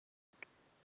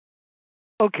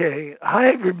Okay, hi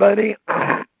everybody.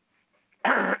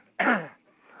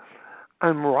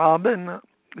 I'm Robin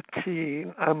T.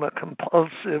 I'm a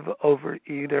compulsive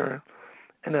overeater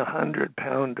and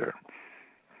 100-pounder.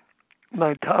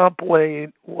 My top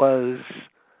weight was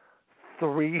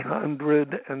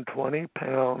 320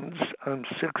 pounds. I'm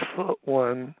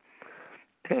 6'1",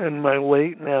 and my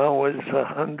weight now is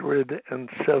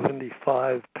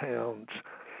 175 pounds.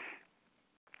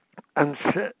 I'm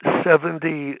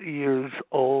 70 years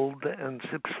old and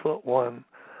 6'1".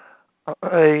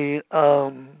 I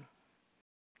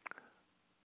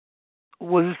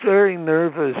was very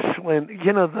nervous when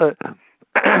the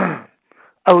I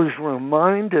was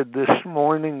reminded this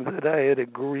morning that I had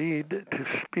agreed to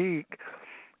speak,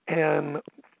 and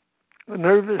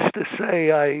nervous to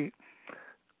say I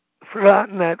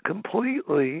forgotten that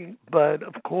completely, but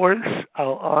of course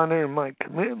I'll honor my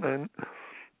commitment.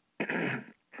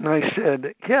 And I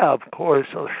said, yeah, of course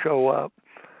I'll show up,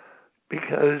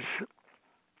 because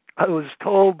I was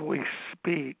told we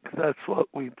speak. That's what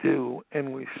we do,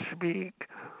 and we speak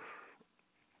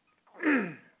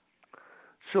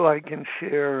so I can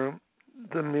share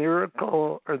the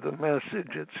miracle, or the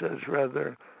message, it says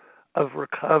rather, of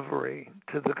recovery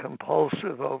to the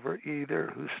compulsive overeater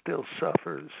who still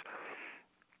suffers.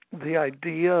 The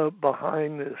idea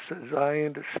behind this, as I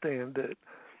understand it,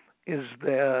 is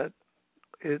that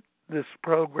this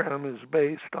program is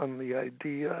based on the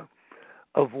idea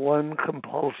of one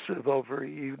compulsive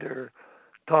overeater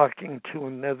talking to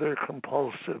another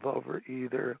compulsive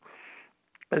overeater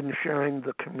and sharing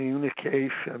the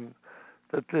communication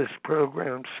that this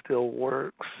program still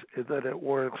works, that it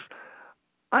works.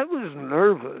 I was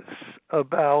nervous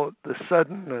about the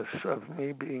suddenness of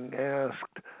me being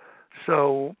asked,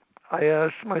 so I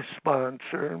asked my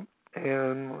sponsor,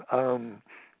 and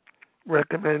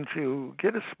recommend you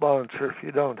get a sponsor if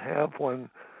you don't have one.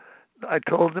 I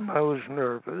told him I was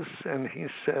nervous, and he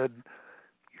said,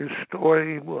 your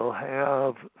story will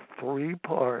have 3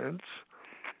 parts: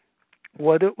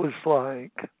 what it was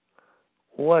like,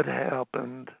 what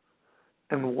happened,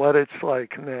 and what it's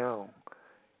like now.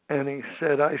 And he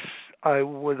said, I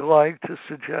would like to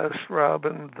suggest,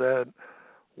 Robin, that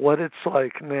what it's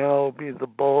like now be the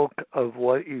bulk of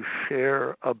what you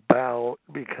share about,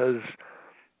 because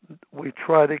we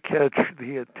try to catch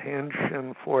the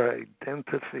attention for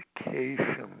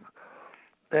identification.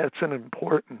 That's an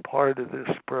important part of this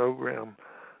program,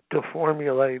 to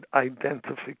formulate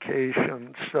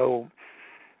identification. So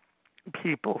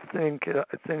people think, I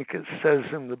think it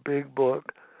says in the big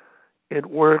book, it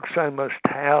works, I must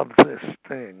have this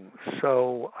thing.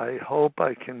 So I hope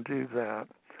I can do that.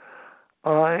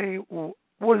 I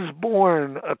was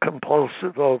born a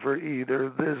compulsive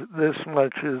overeater. This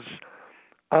much is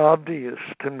obvious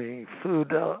to me.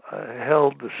 Food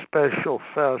held a special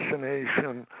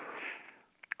fascination.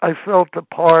 I felt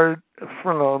apart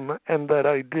from, and that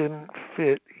I didn't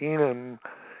fit in.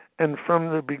 And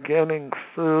from the beginning,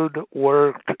 food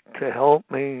worked to help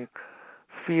me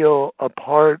feel a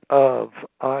part of.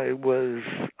 I was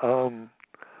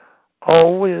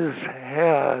always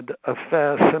had a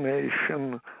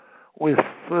fascination with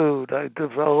food. I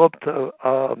developed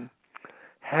a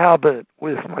habit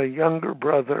with my younger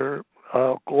brother,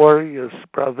 Gloria's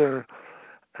brother,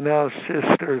 now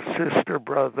sister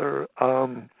brother,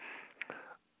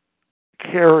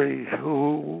 Carrie,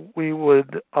 who we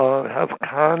would have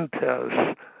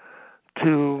contests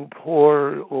to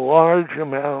pour large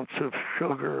amounts of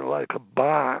sugar, like a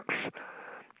box,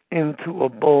 into a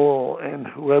bowl, and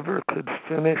whoever could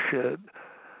finish it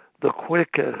the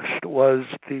quickest was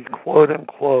the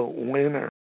quote-unquote winner.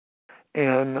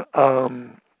 And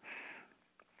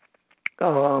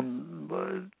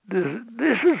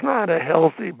this is not a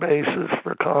healthy basis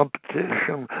for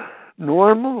competition.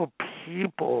 Normal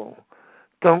people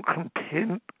don't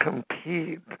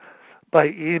compete by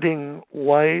eating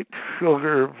white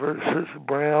sugar versus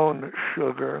brown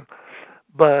sugar,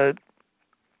 but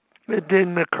it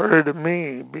didn't occur to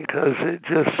me because it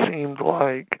just seemed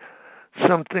like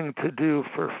something to do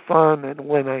for fun, and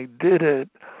when I did it,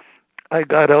 I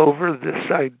got over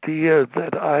this idea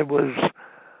that I was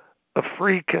a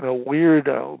freak and a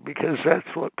weirdo, because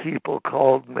that's what people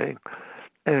called me.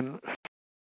 And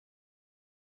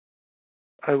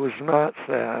I was not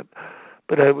fat,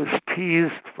 but I was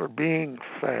teased for being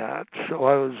fat, so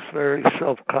I was very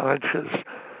self-conscious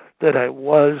that I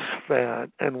was fat.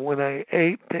 And when I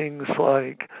ate things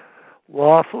like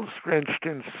waffles drenched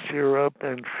in syrup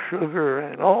and sugar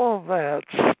and all that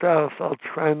stuff, I'll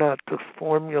try not to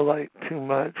formulate too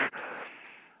much,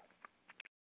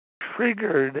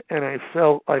 triggered, and I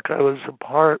felt like I was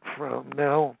apart from.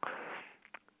 Now,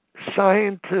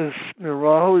 scientists,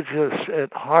 neurologists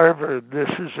at Harvard, this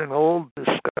is an old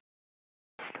discussion,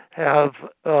 have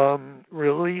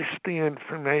released the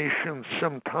information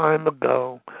some time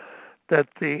ago that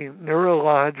the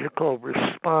neurological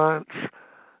response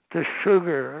to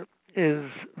sugar is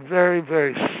very,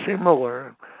 very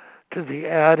similar to the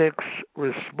addict's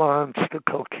response to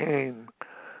cocaine.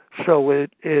 So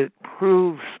it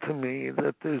proves to me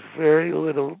that there's very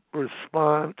little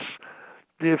response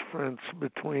difference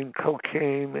between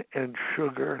cocaine and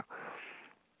sugar.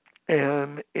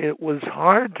 And it was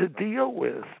hard to deal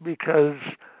with because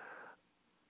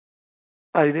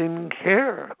I didn't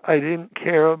care. I didn't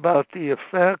care about the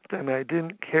effect, and I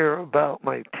didn't care about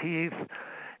my teeth,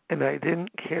 and I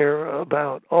didn't care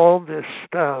about all this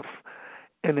stuff.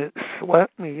 And it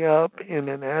swept me up in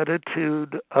an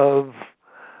attitude of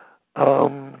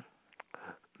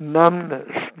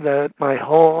numbness, that my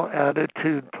whole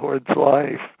attitude towards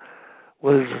life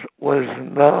was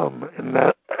numb, and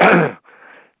that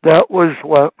that was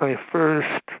what my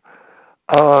first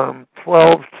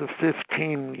 12 to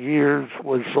 15 years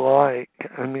was like.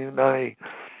 I mean, I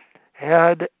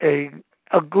had a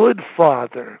good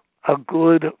father, a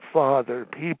good father.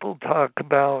 People talk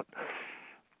about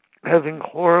having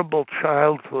horrible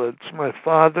childhoods. My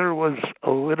father was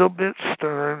a little bit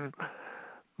stern,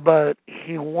 but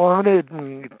he wanted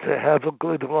me to have a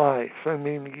good life. I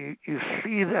mean, you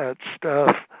see that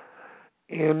stuff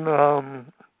in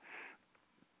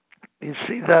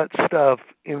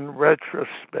in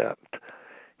retrospect.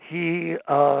 He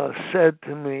said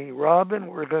to me, "Robin,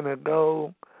 we're going to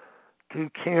go to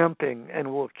camping,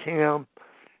 and we'll camp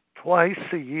twice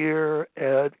a year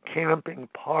at camping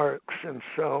parks." And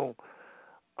so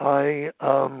I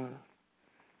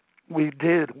we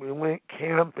did. We went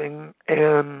camping,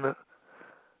 and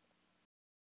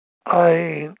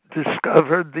I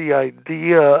discovered the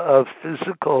idea of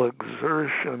physical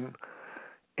exertion,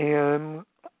 and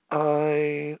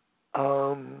I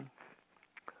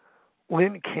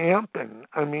went camping.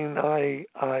 I mean,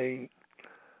 I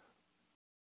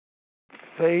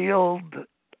failed.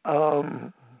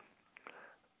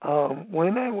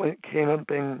 When I went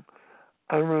camping,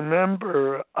 I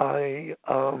remember I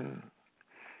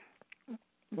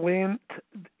went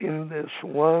in this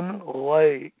one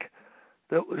lake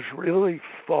that was really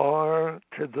far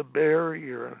to the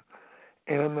barrier,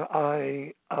 and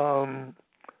I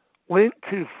went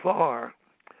too far,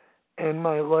 and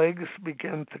my legs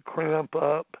began to cramp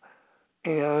up,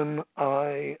 and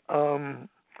I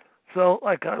felt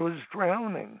like I was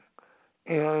drowning.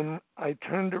 And I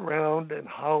turned around and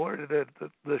hollered at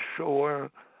the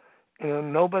shore,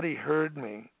 and nobody heard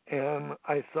me. And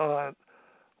I thought,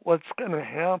 what's going to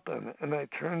happen? And I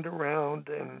turned around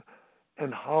and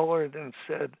hollered and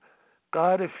said,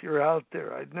 "God, if you're out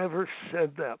there." I'd never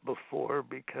said that before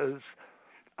because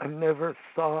I never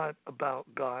thought about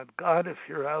God. "God, if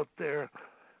you're out there,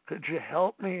 could you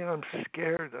help me? I'm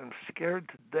scared. I'm scared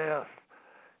to death."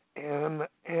 And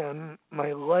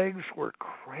my legs were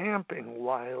cramping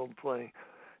wildly.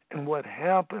 And what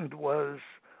happened was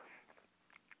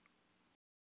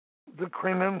the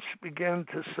cramps began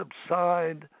to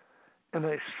subside, and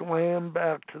I swam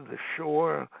back to the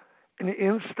shore and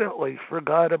instantly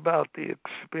forgot about the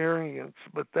experience.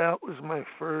 But that was my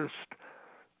first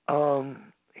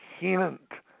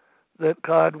hint that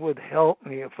God would help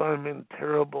me if I'm in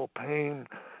terrible pain.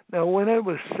 Now, when I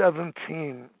was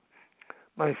 17,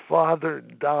 my father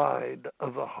died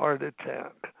of a heart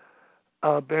attack.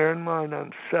 Bear in mind,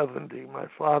 I'm 70. My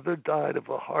father died of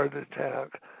a heart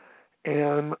attack,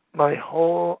 and my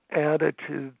whole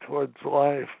attitude towards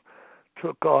life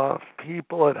took off.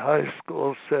 People at high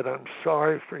school said, "I'm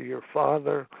sorry for your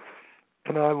father,"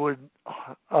 and I would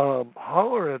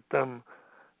holler at them,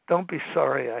 "Don't be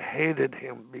sorry, I hated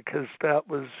him," because that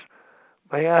was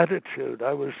my attitude.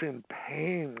 I was in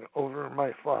pain over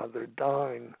my father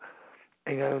dying,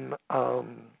 and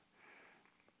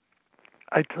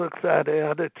I took that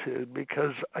attitude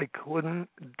because I couldn't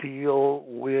deal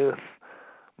with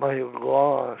my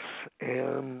loss,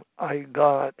 and I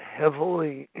got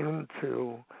heavily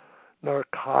into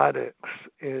narcotics,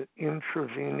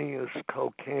 intravenous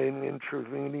cocaine,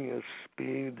 intravenous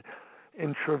speed,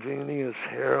 intravenous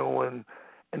heroin,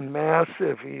 and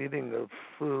massive eating of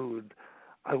food.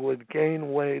 I would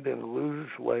gain weight and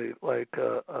lose weight like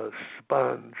a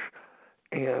sponge,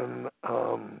 and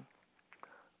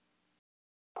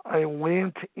I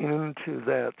went into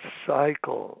that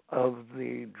cycle of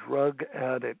the drug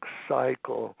addict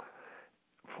cycle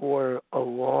for a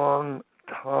long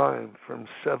time, from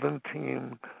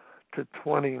 17 to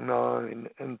 29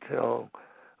 until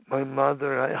my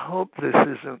mother, I hope this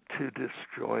isn't too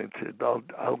disjointed.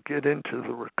 I'll get into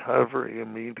the recovery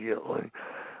immediately.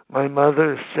 My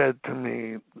mother said to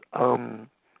me,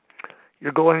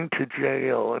 you're going to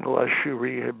jail unless you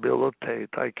rehabilitate.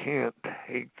 I can't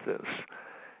take this.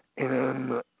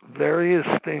 And various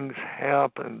things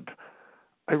happened.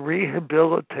 I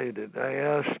rehabilitated. I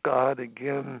asked God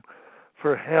again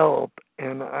for help,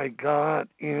 and I got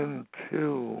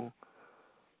into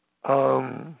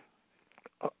AA.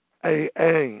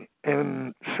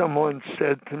 And someone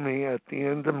said to me at the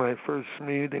end of my first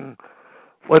meeting,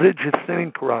 "What did you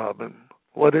think, Robin?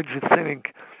 What did you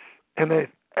think?" And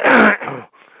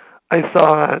I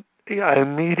thought, yeah, I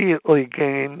immediately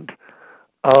gained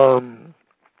um,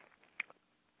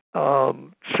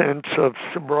 sense of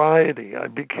sobriety. I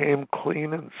became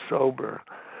clean and sober.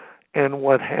 And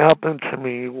what happened to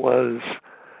me was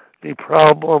the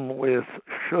problem with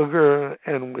sugar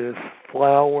and with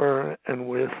flour and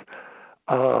with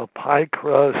pie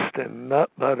crust and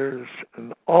nut butters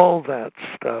and all that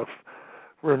stuff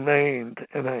remained,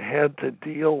 and I had to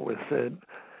deal with it.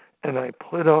 And I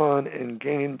put on and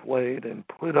gained weight and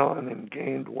put on and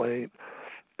gained weight.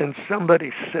 And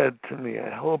somebody said to me, I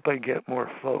hope I get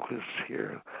more focus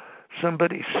here.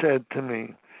 Somebody said to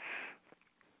me,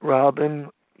 Robin,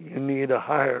 you need a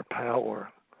higher power.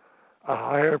 A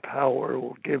higher power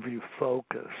will give you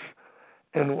focus.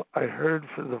 And I heard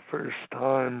for the first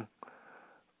time,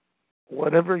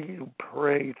 whatever you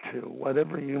pray to,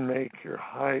 whatever you make your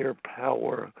higher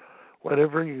power,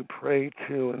 whatever you pray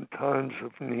to in times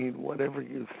of need, whatever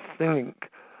you think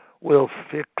will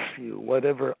fix you,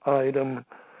 whatever item,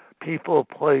 people,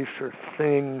 place, or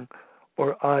thing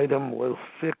or item will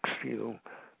fix you.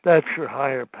 That's your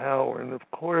higher power. And of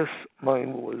course,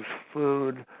 mine was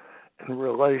food and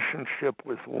relationship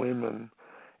with women.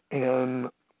 And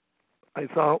I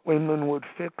thought women would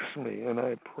fix me. And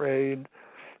I prayed,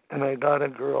 and I got a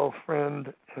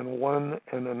girlfriend, and one,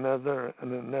 and another,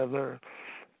 and another.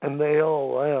 And they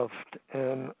all left.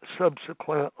 And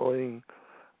subsequently,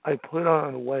 I put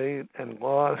on weight and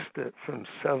lost it from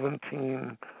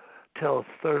 17 till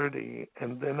 30.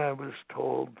 And then I was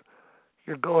told,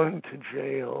 you're going to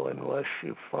jail unless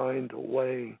you find a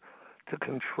way to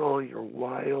control your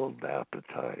wild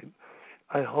appetite.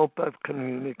 I hope I've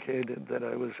communicated that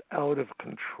I was out of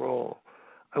control.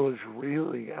 I was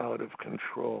really out of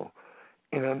control.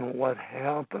 And what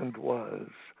happened was,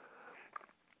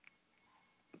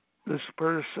 this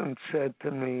person said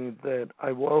to me that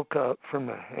I woke up from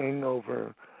a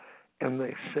hangover, and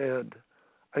I said,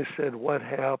 what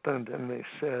happened? And they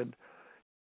said,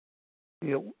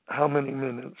 how many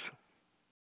minutes?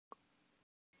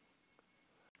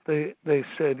 They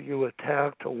said, you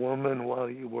attacked a woman while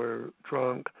you were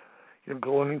drunk. You're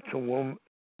going to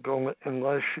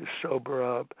unless you sober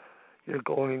up, you're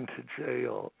going to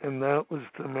jail. And that was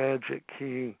the magic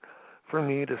key for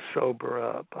me to sober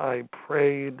up. I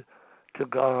prayed to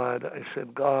God. I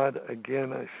said, God,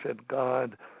 again, I said,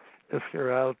 God, if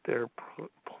you're out there,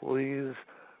 please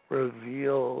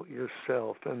reveal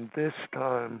yourself. And this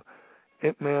time,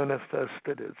 it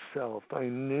manifested itself. I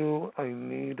knew I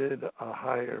needed a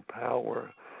higher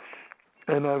power.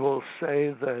 And I will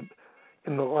say that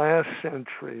in the last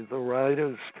century, the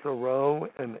writers Thoreau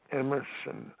and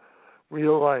Emerson,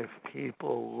 real life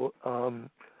people,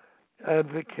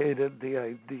 advocated the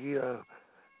idea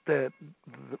that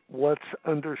what's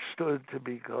understood to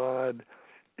be God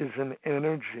is an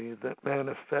energy that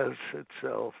manifests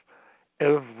itself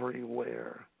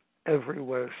everywhere,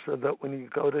 so that when you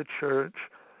go to church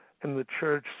and the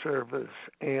church service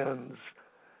ends,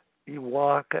 you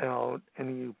walk out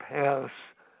and you pass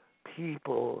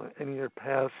people and you're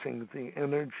passing the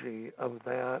energy of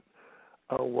that,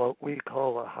 what we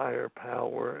call a higher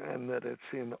power, and that it's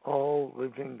in all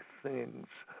living things.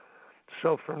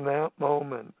 So from that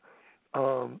moment,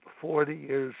 40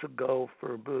 years ago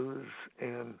for booze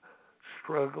and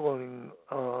struggling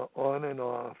on and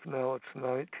off, now it's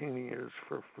 19 years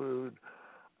for food.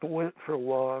 I went for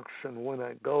walks, and when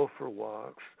I go for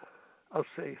walks, I'll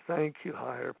say, thank you,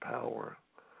 higher power,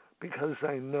 because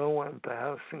I know I'm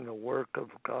passing a work of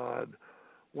God.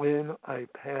 When I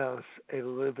pass a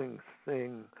living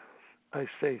thing, I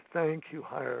say, thank you,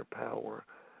 higher power.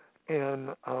 And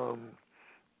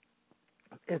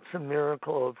it's a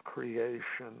miracle of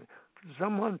creation.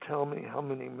 Someone tell me how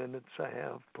many minutes I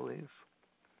have, please.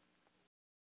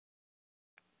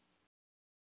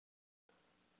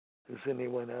 Is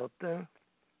anyone out there?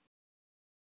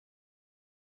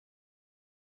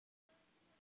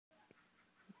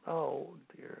 Oh,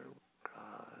 dear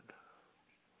God.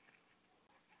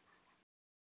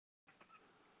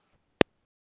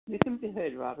 You can be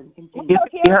heard, Robin. Continue. You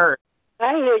can be heard.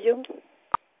 I hear you.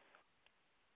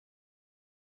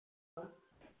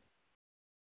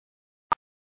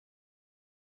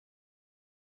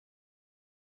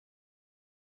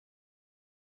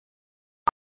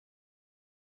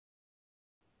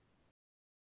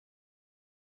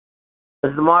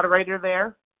 Is the moderator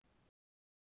there?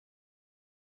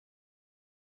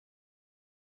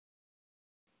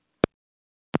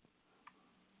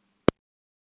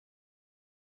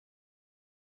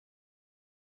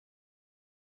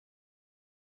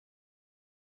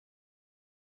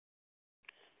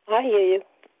 I hear you.